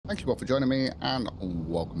Thank you all for joining me, and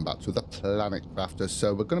welcome back to the Planet Crafter.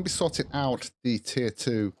 So we're going to be sorting out the tier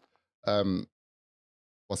 2,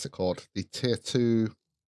 what's it called? The tier 2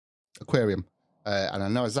 aquarium. And I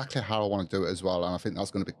know exactly how I want to do it as well, and I think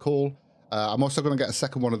that's going to be cool. I'm also going to get a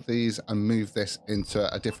second one of these and move this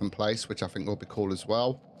into a different place, which I think will be cool as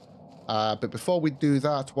well. But before we do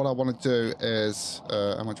that, what I want to do is,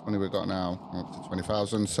 how much money we've got now? Up to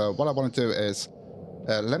 20,000. So what I want to do is,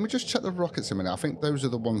 let me just check the rockets a minute. I think those are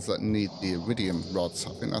the ones that need the iridium rods. I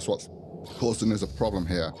think that's what's causing us a problem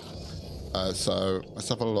here. So let's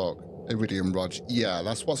have a look. Iridium rods. Yeah,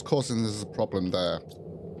 that's what's causing us a problem there.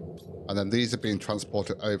 And then these are being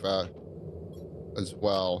transported over as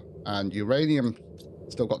well. And uranium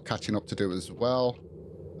still got catching up to do as well.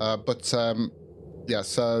 Yeah,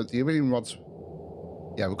 so the iridium rods,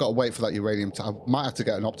 yeah, we've got to wait for that uranium to... I might have to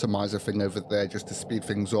get an optimizer thing over there just to speed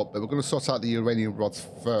things up, but we're going to sort out the uranium rods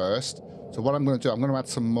first. So what I'm going to do, I'm going to add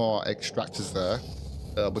some more extractors there.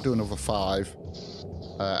 We'll do another 5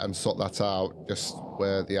 and sort that out just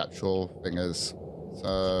where the actual thing is.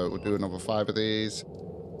 So we'll do another 5 of these.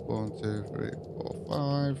 1, 2, 3, 4,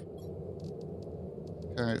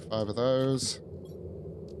 5. Okay, 5 of those.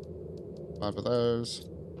 5 of those.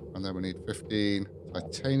 And then we need 15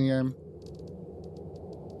 titanium.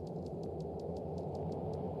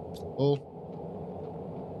 Cool.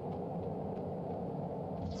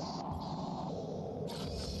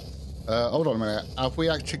 Hold on a minute. Have we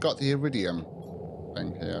actually got the iridium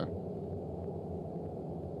thing here?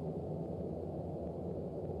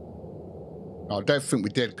 No, I don't think we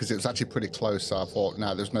did because it was actually pretty close. So I thought,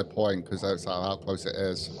 no, there's no point because that's how close it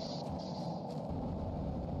is.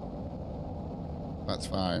 That's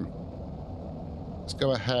fine. Let's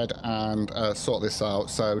go ahead and sort this out.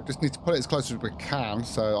 So just need to put it as close as we can.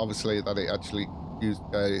 So obviously that it actually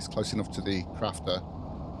is close enough to the crafter.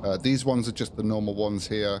 These ones are just the normal ones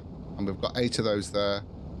here. And we've got 8 of those there.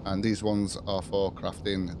 And these ones are for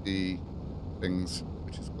crafting the things,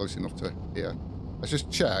 which is close enough to here. Let's just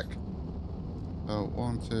check.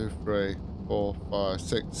 1, 2, 3, 4, 5,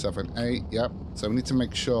 6, 7, 8. Yep. So we need to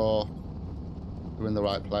make sure we're in the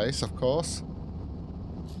right place, of course.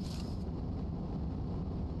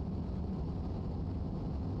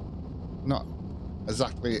 Not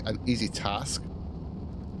exactly an easy task.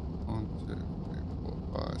 1, 2, 3,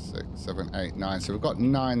 4, 5, 6, 7, 8, 9. So we've got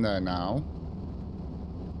 9 there now.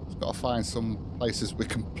 Just got to find some places we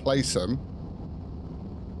can place them.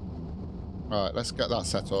 Right, let's get that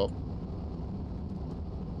set up.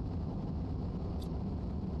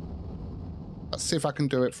 Let's see if I can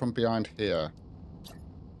do it from behind here.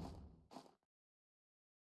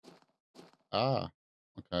 Ah,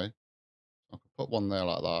 okay. I can put one there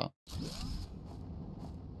like that.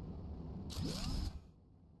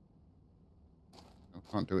 I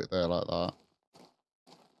can't do it there like that.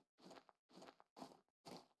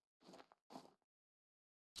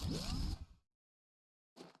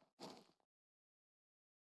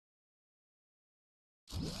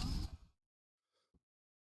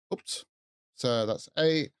 Oops. So that's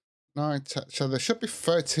 8, 9, 10. So there should be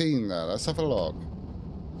 13 there. Let's have a look.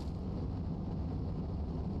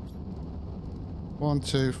 1,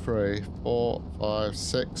 2, 3, 4, 5,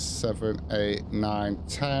 6, 7, 8, 9,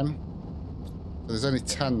 10. So there's only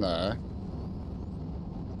 10 there.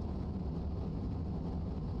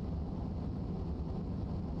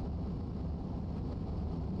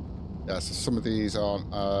 Yeah, so some of these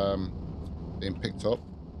aren't being picked up.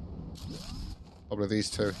 Probably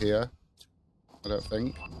these 2 here. I don't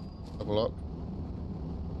think. Have a look.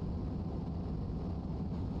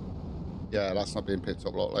 Yeah, that's not being picked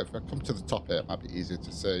up. Look, like if I come to the top here, it might be easier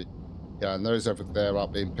to see. Yeah, and those over there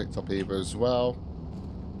aren't being picked up either as well.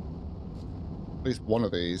 At least one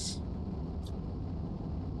of these.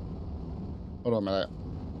 Hold on a minute.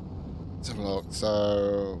 Let's have a look.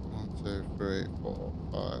 So 1, 2, 3, 4,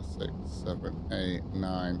 5, 6, 7, 8,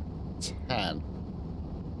 9, 10.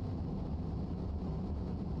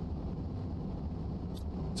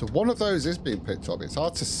 So one of those is being picked up. It's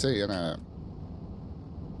hard to see, isn't it?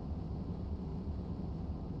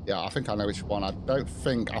 Yeah, I think I know which one. I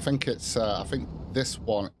think it's, I think this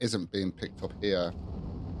one isn't being picked up here.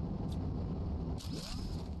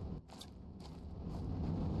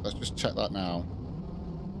 Let's just check that now.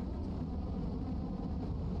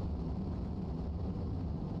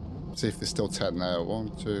 See if there's still 10 there.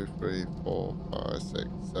 1, 2, 3, 4, 5, 6,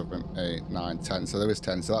 7, 8, 9, 10. So there is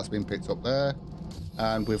 10. So that's been picked up there.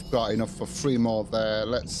 And we've got enough for 3 more there.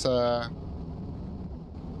 Let's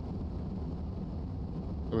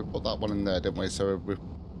we put that one in there, didn't we? So we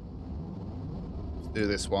do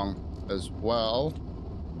this one as well.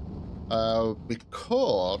 We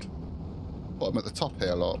could put them at the top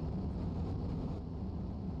here, look.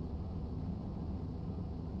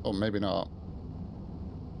 Oh, maybe not.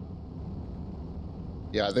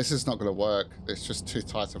 Yeah, this is not going to work. It's just too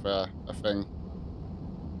tight of a thing.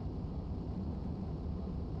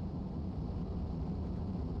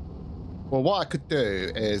 Well, what I could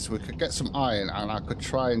do is we could get some iron and I could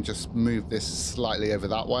try and just move this slightly over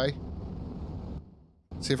that way.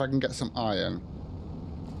 See if I can get some iron.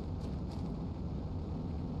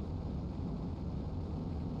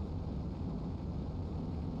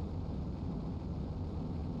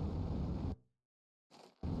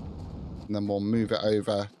 And then we'll move it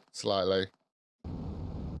over slightly.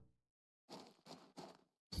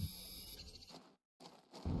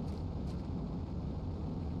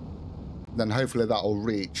 Then hopefully that'll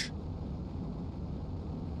reach.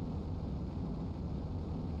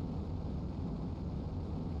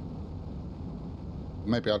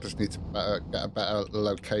 Maybe I'll just need to get a better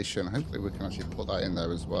location. Hopefully we can actually put that in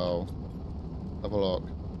there as well. Have a look.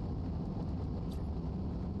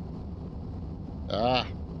 Ah.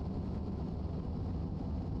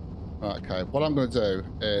 Okay, what I'm going to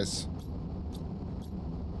do is...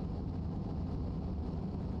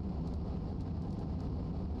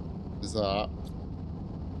 that.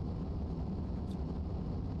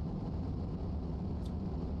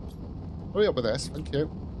 Hurry up with this, thank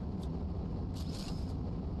you.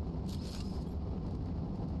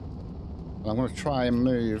 And I'm going to try and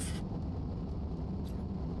move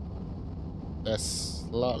this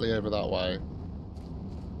slightly over that way.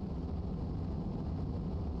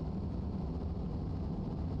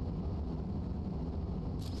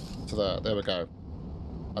 To there we go.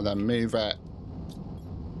 And then move it.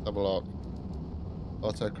 Have a look.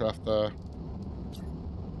 Auto crafter.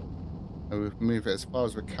 And we move it as far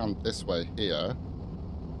as we can this way here.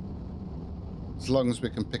 As long as we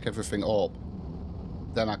can pick everything up,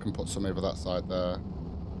 then I can put some over that side there.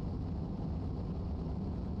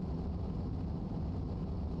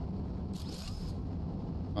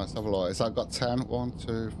 Let's have a look. Is that got 10? 1,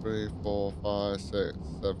 2, 3, 4, 5, 6,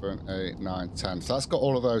 7, 8, 9, 10. So that's got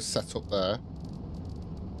all of those set up there.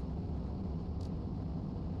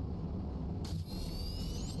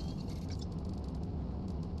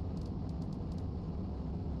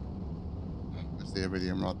 Where's the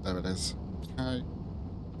iridium rod? There it is. Okay.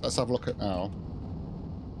 Let's have a look at now.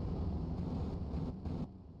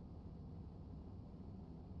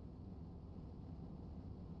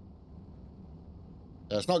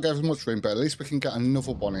 Yeah, it's not giving us much room, but at least we can get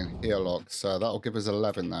another one in here, look. So that'll give us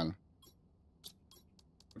 11 then.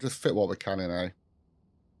 We'll just fit what we can in, eh?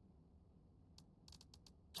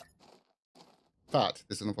 In fact,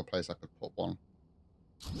 there's another place I could put one.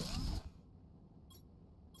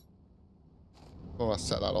 Before I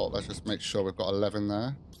set that up, let's just make sure we've got 11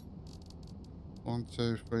 there. 1,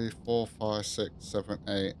 2, 3, 4, 5, 6, 7,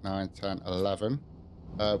 8, 9, 10, 11.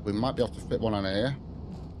 We might be able to fit one on here.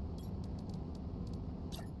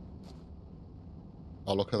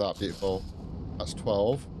 Oh, look at that, beautiful. That's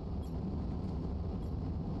 12.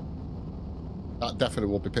 That definitely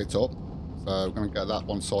will be picked up. So we're going to get that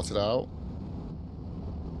one sorted out.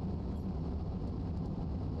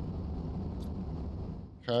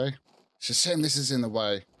 Okay. It's a shame this is in the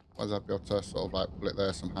way. Otherwise I'd be able to sort of like put it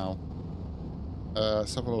there somehow.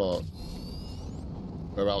 Let's have a look.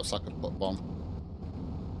 Where else I could put one?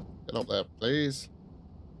 Get up there, please.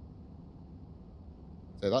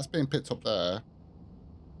 So that's being picked up there.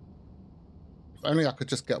 If only I could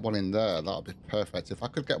just get one in there, that would be perfect. If I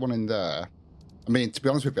could get one in there. I mean, to be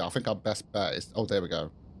honest with you, I think our best bet is... Oh, there we go.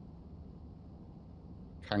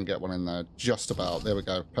 Can get one in there. Just about. There we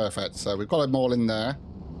go. Perfect. So we've got them all in there.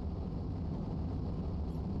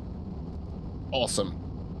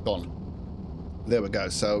 Awesome. Done. There we go.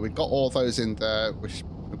 So we've got all those in there.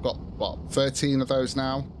 We've got, what, 13 of those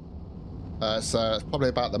now? So it's probably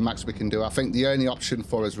about the max we can do. I think the only option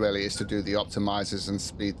for us really is to do the optimizers and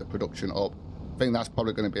speed the production up. I think that's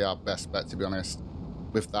probably going to be our best bet, to be honest,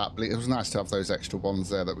 with that. But it was nice to have those extra ones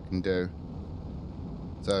there that we can do.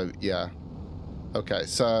 So, yeah. Okay,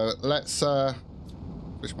 so let's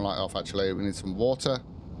switch my light off, actually. We need some water.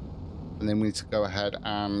 And then we need to go ahead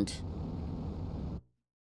and...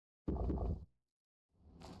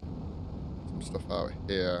 some stuff out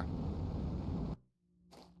here.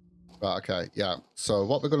 Right, okay, yeah. So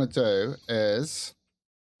what we're going to do is...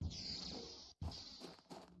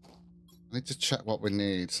 I need to check what we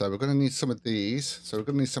need. So we're going to need some of these. So we're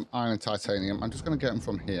going to need some iron and titanium. I'm just going to get them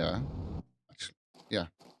from here. Actually, yeah.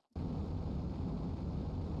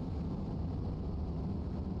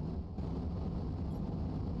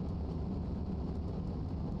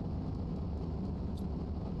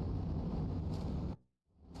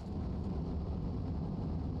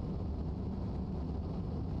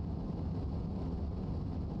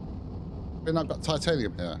 We've not got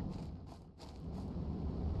titanium here.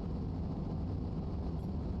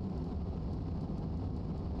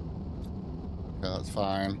 Okay, that's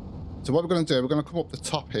fine. So what we're going to do, we're going to come up the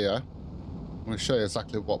top here. I'm going to show you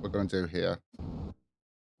exactly what we're going to do here.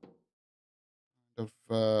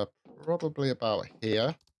 Probably about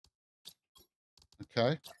here.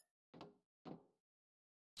 Okay.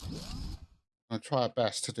 I'm going to try our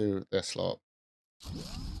best to do this lot.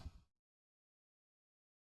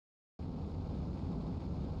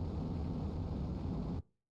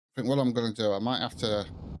 I think what I'm going to do, I might have to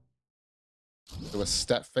do a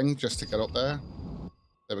step thing just to get up there.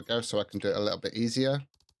 There we go, so I can do it a little bit easier.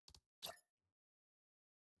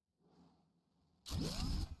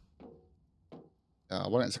 Yeah, I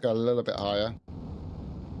want it to go a little bit higher.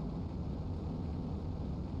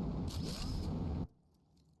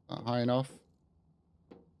 Not high enough.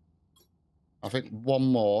 I think one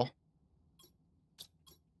more.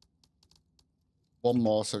 One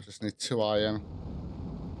more, so just need 2 iron.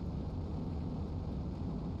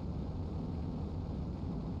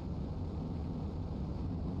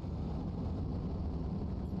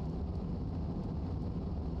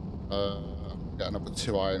 Get another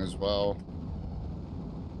 2 iron as well.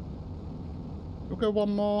 We'll go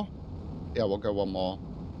one more. Yeah, we'll go one more.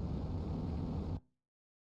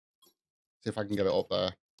 See if I can get it up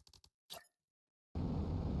there.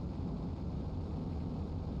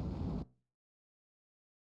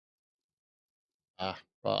 Ah,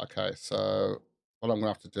 right, okay. So what I'm going to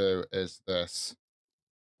have to do is this.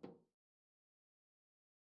 I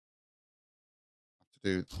have to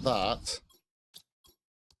do that.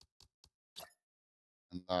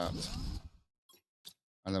 And that.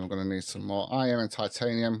 And then I'm going to need some more iron and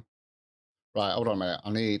titanium. Right, hold on a minute.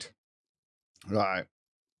 I need... Right.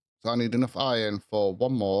 So I need enough iron for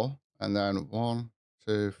one more. And then 1,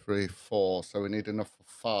 2, 3, 4. So we need enough for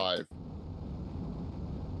 5.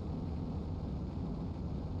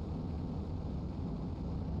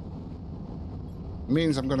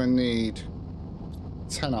 Means I'm going to need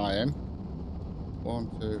 10 iron.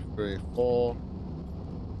 1, 2, 3, 4.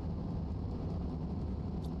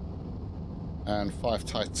 And 5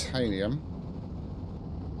 titanium.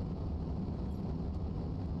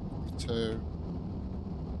 2. Is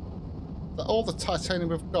that all the titanium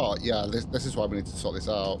we've got? Yeah, this is why we need to sort this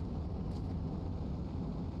out.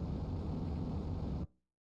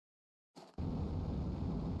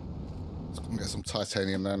 Let's go and get some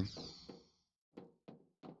titanium then.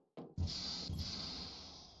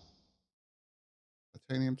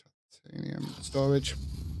 Titanium storage.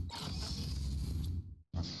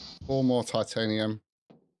 4 more titanium.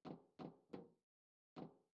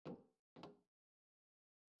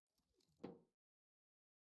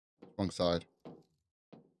 Wrong side.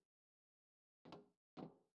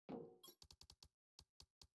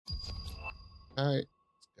 Okay, let's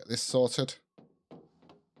get this sorted.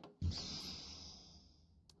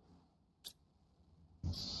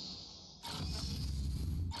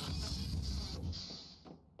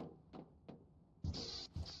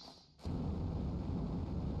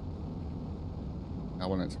 I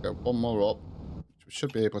want it to go one more up, which we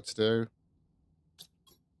should be able to do.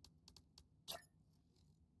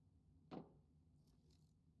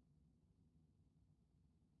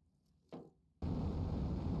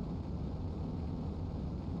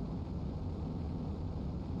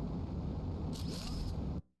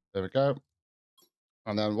 There we go.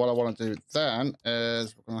 And then what I want to do then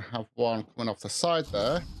is we're going to have one coming off the side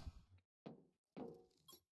there.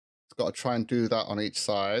 It's got to try and do that on each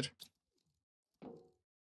side.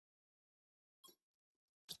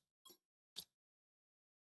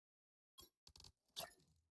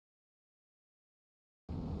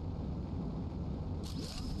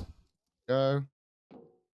 Go.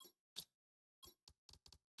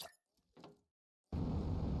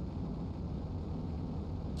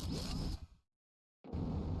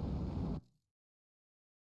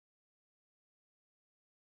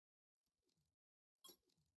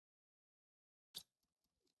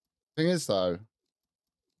 Thing is though, I'm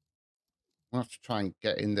gonna have to try and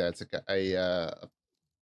get in there to get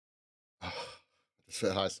just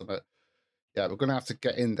realised something. Yeah, we're gonna have to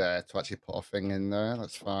get in there to actually put a thing in there.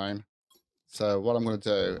 That's fine. So what I'm gonna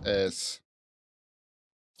do is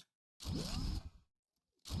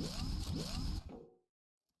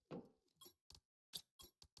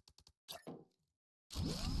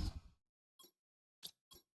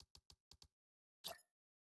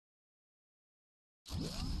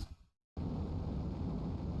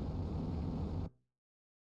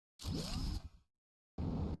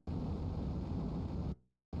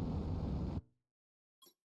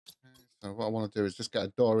so what I want to do is just get a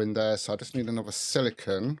door in there. So I just need another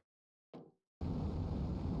silicon.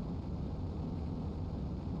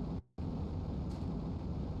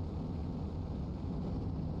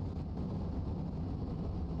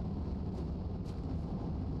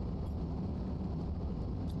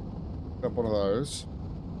 Grab one of those.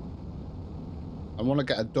 I want to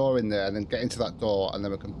get a door in there and then get into that door, and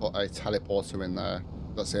then we can put a teleporter in there.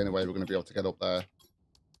 That's the only way we're going to be able to get up there.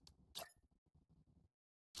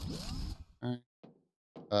 Okay.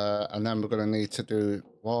 And then we're going to need to do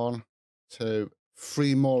 1, 2,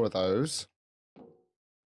 3 more of those.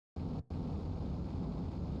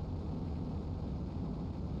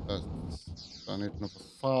 So I need another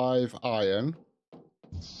 5 iron.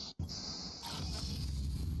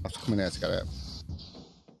 I have to come in here to get it.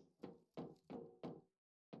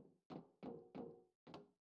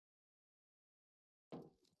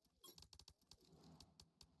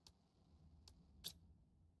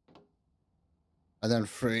 And then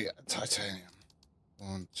 3 titanium.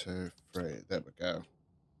 1, 2, 3. There we go.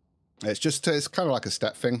 It's kind of like a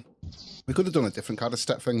step thing. We could have done a different kind of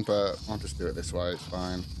step thing, but I'll just do it this way. It's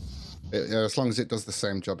fine. As long as it does the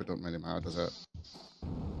same job, it doesn't really matter, does it?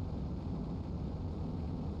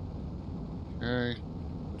 Okay.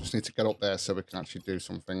 I just need to get up there so we can actually do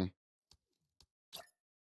something.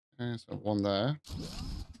 Okay, so 1 there.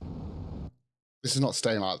 This is not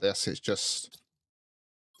staying like this. It's just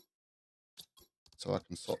so I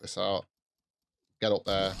can sort this out. Get up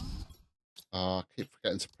there. I keep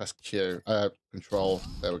forgetting to press Q. Control.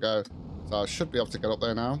 There we go. So I should be able to get up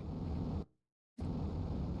there now.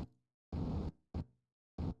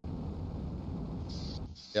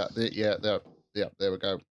 Yeah, there we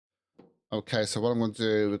go. Okay, so what I'm going to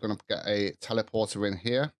do, we're going to get a teleporter in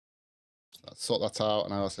here. Let's sort that out,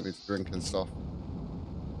 and I also need to drink and stuff.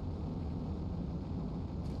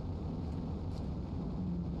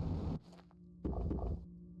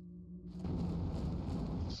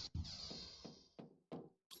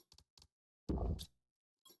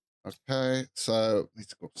 Okay, so I need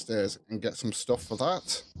to go upstairs and get some stuff for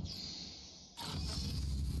that.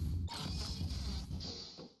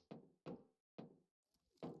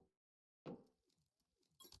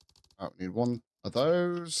 Oh, we need 1 of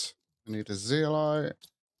those. We need a zeolite.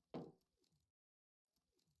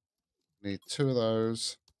 We need 2 of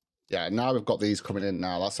those. Yeah, now we've got these coming in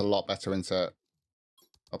now. That's a lot better into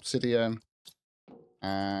obsidian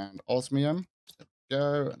and osmium. There we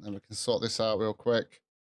go, and then we can sort this out real quick.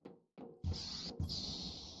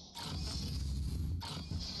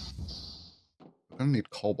 We're going to need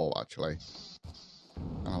cobalt, actually.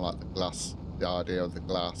 Kind of like the glass, the idea of the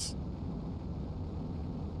glass.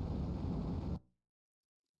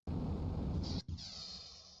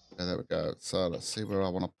 Okay, there we go. So let's see where I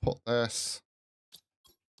want to put this.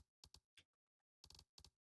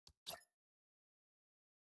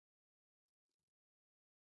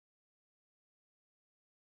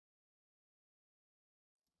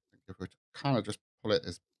 If we kind of just pull it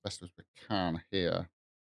as best as we can here.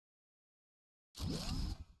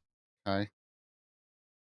 Okay.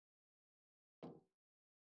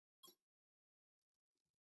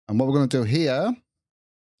 And what we're going to do here,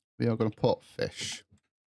 we are going to put fish.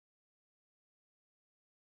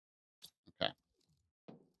 Okay.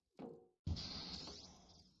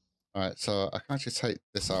 All right, so I can actually take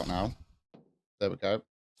this out now. There we go.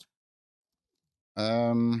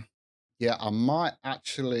 Yeah, I might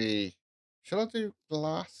actually. Should I do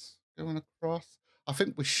glass going across? I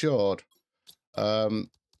think we should. So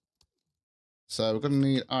we're going to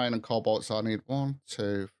need iron and cobalt. So I need 1,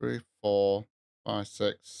 2, 3, 4, 5,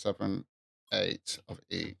 6, 7, 8 of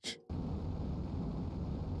each.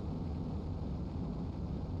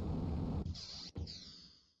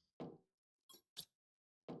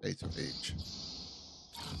 Eight of each.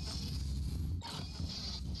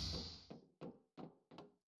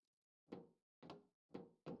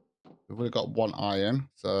 We've only got 1 iron,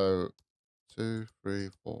 so 2, 3,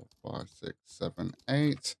 4, 5, 6, 7,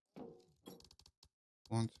 8.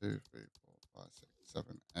 1, 2, 3, 4, 5, 6,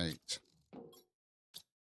 7, 8.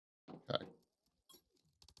 Okay.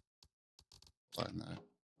 Right in there.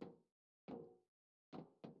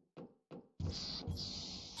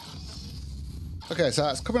 Okay, so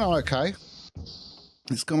that's coming on okay.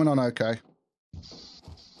 It's coming on okay.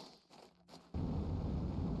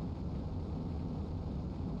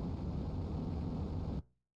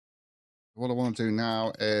 What I want to do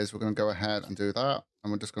now is we're going to go ahead and do that.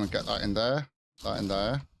 And we're just going to get that in there. That in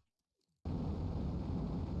there.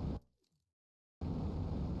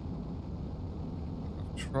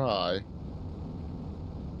 Try.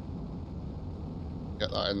 Get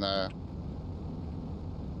that in there.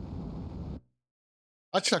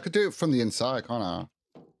 Actually, I could do it from the inside, can't I?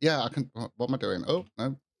 Yeah, I can. What am I doing? Oh,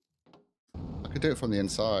 no. I could do it from the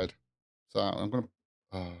inside. So I'm going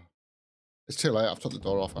to... it's too late. I've took the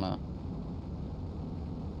door off now.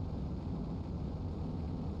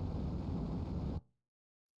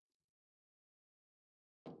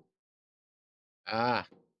 Ah,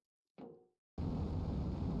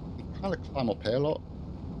 you kind of climb up here, look,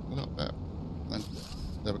 a little bit. And then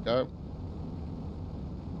there we go.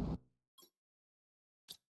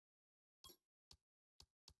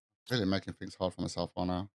 Really making things hard for myself right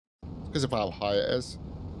now. It's because of how high it is.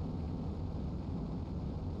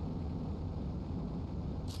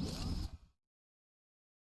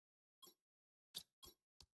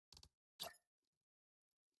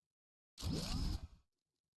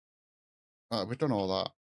 Right, we've done all that.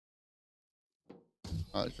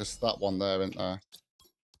 Right, it's just that one there, isn't there? I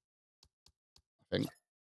think.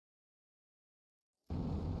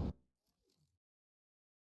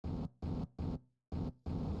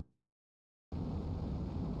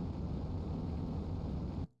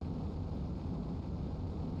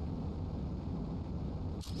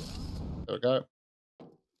 There we go.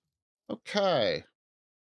 Okay.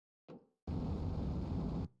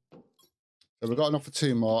 So we've got enough for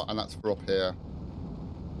 2 more, and that's for up here.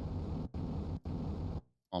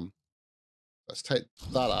 Let's take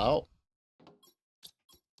that out.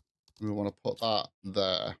 We want to put that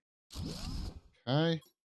there. Okay.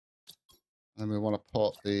 And we want to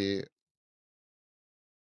put the...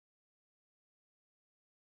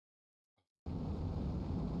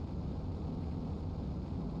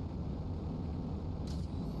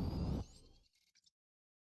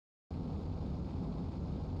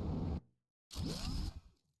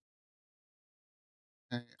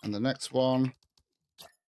 Okay, and the next one.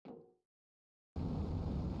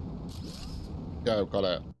 Go, got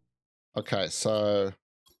it. Okay, so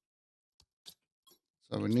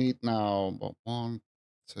we need now what, 1,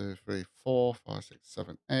 2, 3, 4, 5, 6,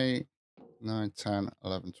 7, 8, 9, 10,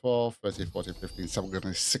 11, 12, 13, 14, 15,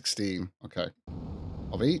 17, 16. Okay.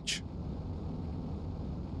 Of each.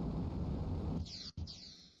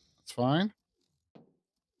 That's fine.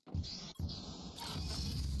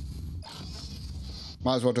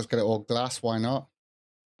 Might as well just get it all glass, why not?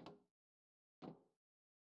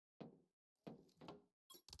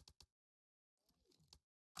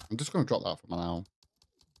 I'm just going to drop that for now.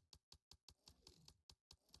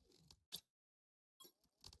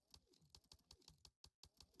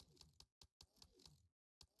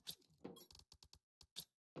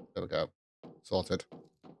 There we go. Sorted.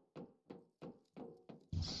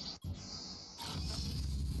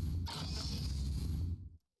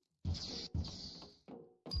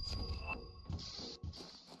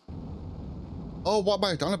 Oh, what am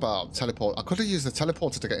I done about? Teleport. I could have used the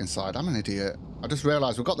teleporter to get inside. I'm an idiot. I just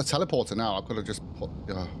realized we've got the teleporter now. I could have just put...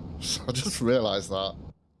 I just realized that.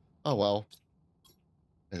 Oh, well.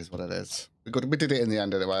 It is what it is. We did it in the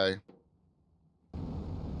end anyway.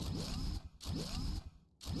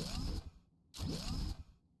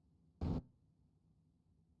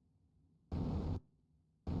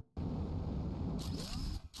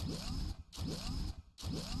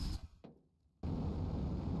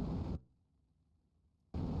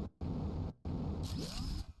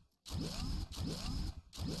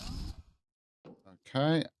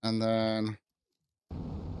 Okay, and then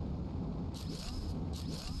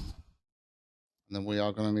we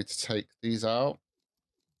are going to need to take these out.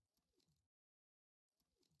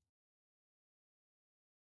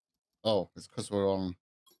 Oh, it's because we're on...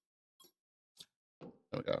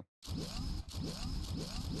 There we go.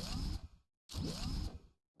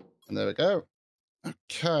 And there we go.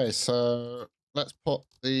 Okay, so let's put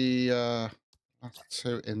the last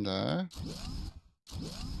 2 in there.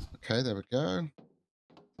 Okay, there we go.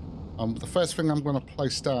 The first thing I'm going to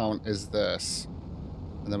place down is this.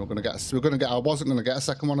 And then we're going to get, I wasn't going to get a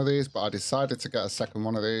second one of these, but I decided to get a second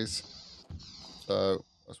one of these. So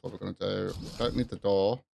that's what we're going to do. Don't need the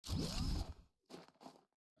door.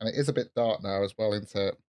 And it is a bit dark now as well, isn't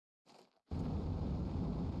it?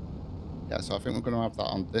 Yeah, so I think we're going to have that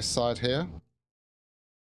on this side here.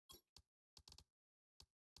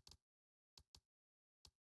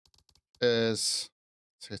 Is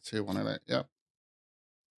tier 2 one in it, yep.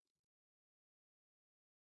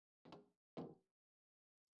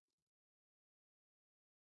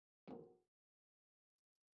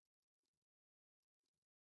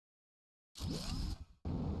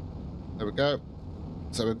 There we go.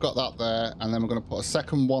 So we've got that there, and then we're going to put a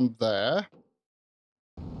second one there.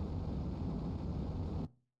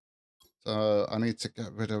 So I need to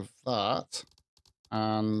get rid of that.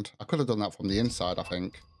 And I could have done that from the inside, I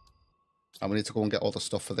think. And we need to go and get all the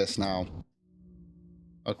stuff for this now.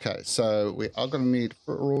 Okay, so we are going to need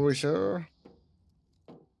fertilizer.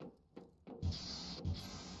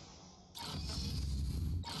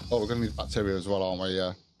 Oh, we're going to need bacteria as well, aren't we?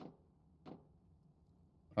 Yeah.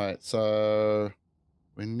 All right, so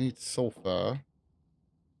we need sulfur.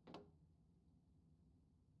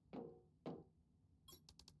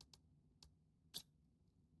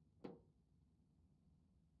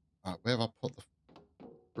 where have I put the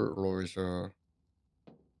fertilizer?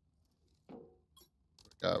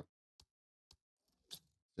 Go.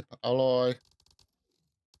 Super alloy.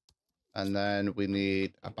 And then we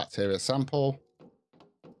need a bacteria sample.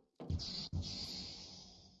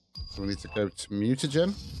 So we need to go to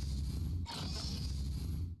mutagen.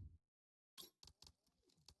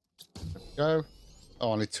 There we go.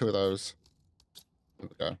 Oh, I need 2 of those. There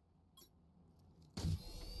we go.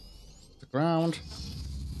 The ground.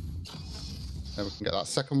 Then we can get that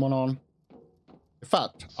second one on. In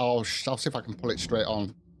fact, I'll see if I can pull it straight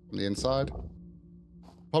on from the inside.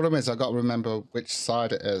 Problem is, I've got to remember which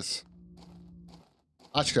side it is.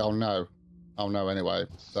 Actually, I'll know. I'll know anyway.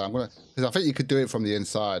 So I'm gonna, because I think you could do it from the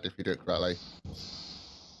inside if you do it correctly.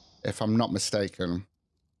 If I'm not mistaken.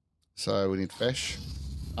 So we need fish.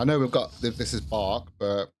 I know we've got, this is bark,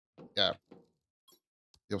 but yeah.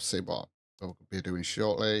 You'll see what we'll be doing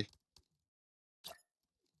shortly.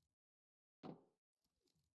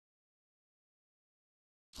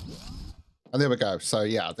 And there we go. So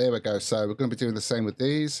yeah, there we go. So we're going to be doing the same with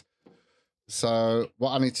these. So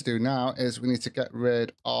what I need to do now is we need to get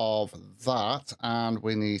rid of that, and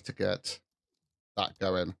we need to get that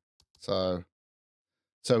going. So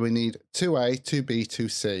we need 2A, 2B,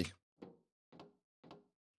 2C.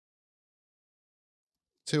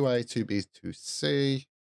 2A, 2B, 2C.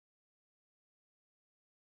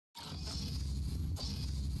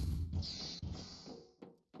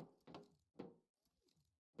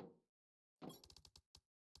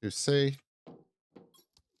 C,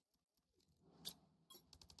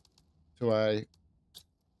 2A,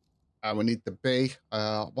 and we need the B.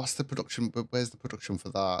 What's the production? Where's the production for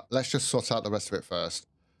that? Let's just sort out the rest of it first.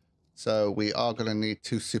 So we are going to need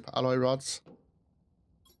 2 super alloy rods.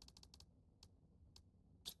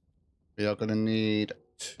 We are going to need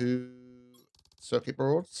 2 circuit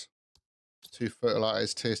boards, 2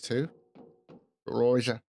 fertilizers tier 2.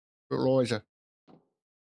 Fertilizer.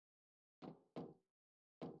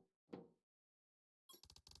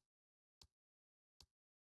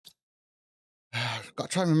 I've got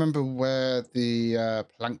to try and remember where the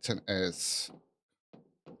plankton is.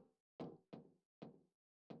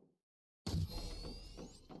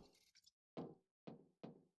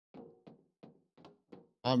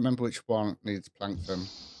 I remember which one needs plankton.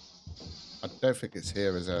 I don't think it's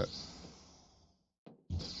here, is it?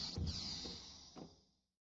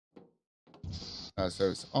 So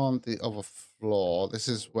it's on the other floor. This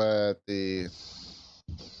is where the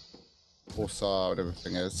pulsar and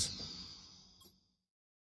everything is.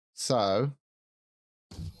 So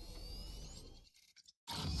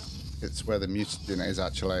it's where the mutagen is,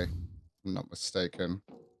 actually. If I'm not mistaken.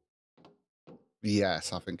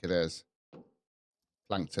 Yes, I think it is.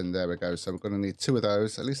 Plankton, there we go. So we're going to need 2 of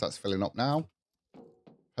those. At least that's filling up now.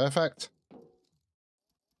 Perfect.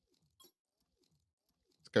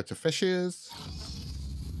 Let's go to fishes.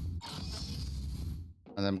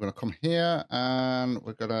 And then we're going to come here and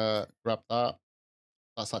we're going to grab that.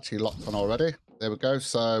 That's actually locked on already. There we go.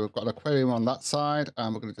 So we've got an aquarium on that side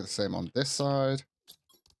and we're going to do the same on this side.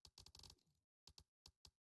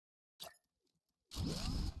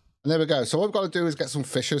 And there we go. So what we've got to do is get some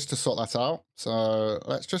fishes to sort that out. So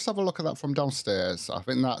let's just have a look at that from downstairs. I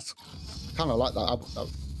think that's kind of like that.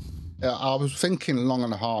 I was thinking long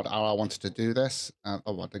and hard how I wanted to do this.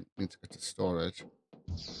 Oh, I didn't need to go to storage.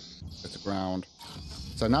 Go to ground.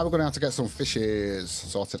 So now we're going to have to get some fishes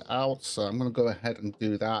sorted out. So I'm going to go ahead and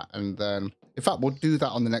do that. And then, in fact, we'll do that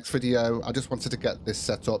on the next video. I just wanted to get this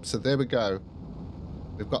set up. So there we go.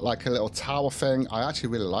 We've got like a little tower thing. I actually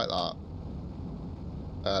really like that.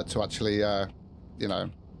 To actually, you know,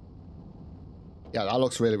 yeah, that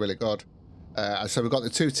looks really, really good. So we've got the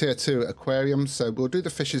 2 tier 2 aquariums. So we'll do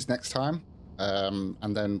the fishes next time.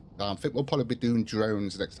 And then I think we'll probably be doing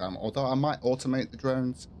drones next time. Although I might automate the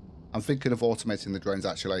drones. I'm thinking of automating the drones,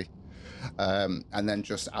 actually. And then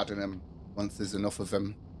just adding them once there's enough of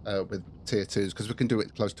them with tier 2s. Because we can do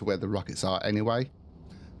it close to where the rockets are anyway.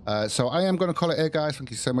 So I am going to call it here, guys.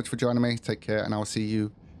 Thank you so much for joining me. Take care. And I'll see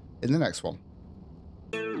you in the next one.